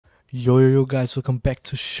Yo guys, welcome back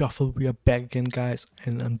to Shuffle. We are back again guys,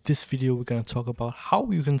 and in this video we're gonna talk about how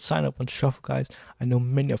you can sign up on Shuffle guys. I know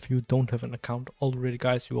many of you don't have an account already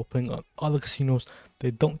guys. You are playing on other casinos,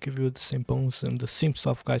 they don't give you the same bonus and the same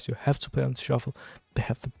stuff guys. You have to play on Shuffle. They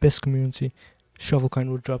have the best community. Shuffle coin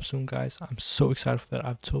will drop soon guys. I'm so excited for that.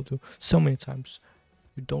 I've told you so many times,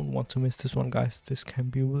 you don't want to miss this one guys. This can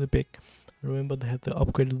be really big. Remember, they have the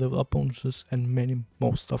upgraded level up bonuses and many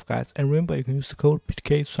more stuff guys. And remember, you can use the code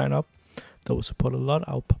PTK to sign up. That will support a lot.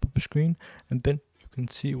 I'll pop up a screen and then you can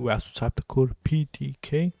see where to type the code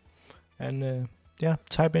PTK. And yeah,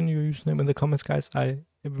 type in your username in the comments guys. Every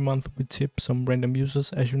month we tip some random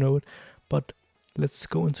users, as you know it. But let's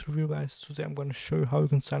go into the review guys. Today I'm going to show you how you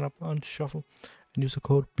can sign up on Shuffle and use the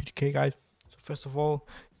code PTK guys. So first of all,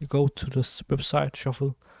 you go to this website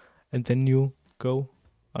Shuffle and then you go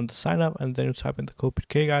on the sign up and then you type in the code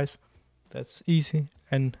PTK guys. That's easy.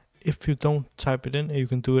 And if you don't type it in, you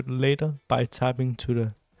can do it later by typing to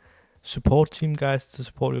the support team guys. The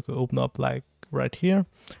support you can open up like right here,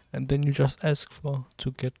 and then you just ask for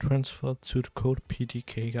to get transferred to the code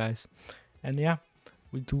PTK guys. And yeah,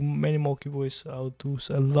 we do many more giveaways. I'll do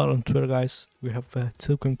a lot on Twitter guys. We have a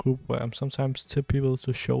Telegram group where I'm sometimes tip people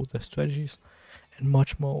to show their strategies and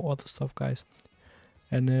much more other stuff guys.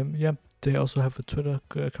 And yeah, they also have a Twitter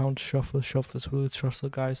account, Shuffle. Shuffle is really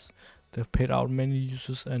trusted guys. They've paid out many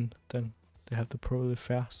users and then they have the probably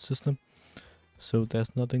fair system. So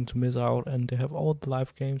there's nothing to miss out, and they have all the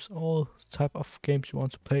live games, all type of games you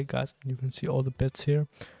want to play guys, and you can see all the bets here.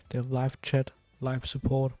 They have live chat, live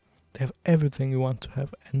support, they have everything you want to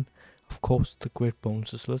have, and of course the great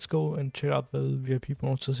bonuses. Let's go and check out the VIP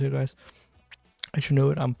bonuses here guys. As you know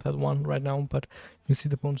it, I'm plat 1 right now, but you can see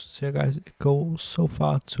the bonuses here guys. It goes so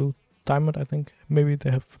far to diamond, I think. Maybe they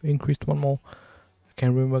have increased one more. I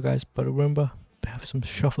can't remember guys, but remember they have some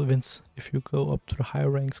Shuffle events if you go up to the higher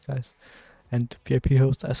ranks guys. And VIP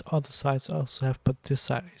hosts as other sites also have, but this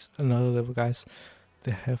site is another level guys.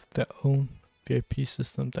 They have their own VIP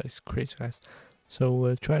system that is crazy guys.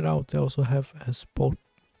 So try it out. They also have a sport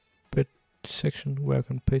bet section where you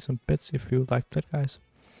can play some bets if you like that guys.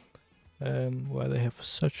 Where they have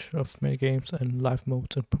such of many games and live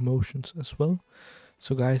modes and promotions as well.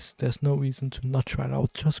 So guys, there's no reason to not try it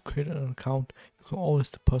out. Just create an account. You can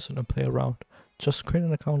always deposit and play around. Just create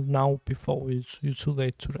an account now before you're too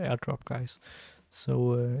late to the airdrop guys.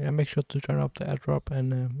 So yeah, make sure to join up the airdrop.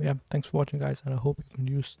 And yeah, thanks for watching guys, and I hope you can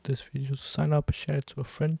use this video to sign up, share it to a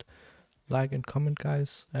friend, like and comment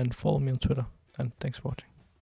guys, and follow me on Twitter. And thanks for watching.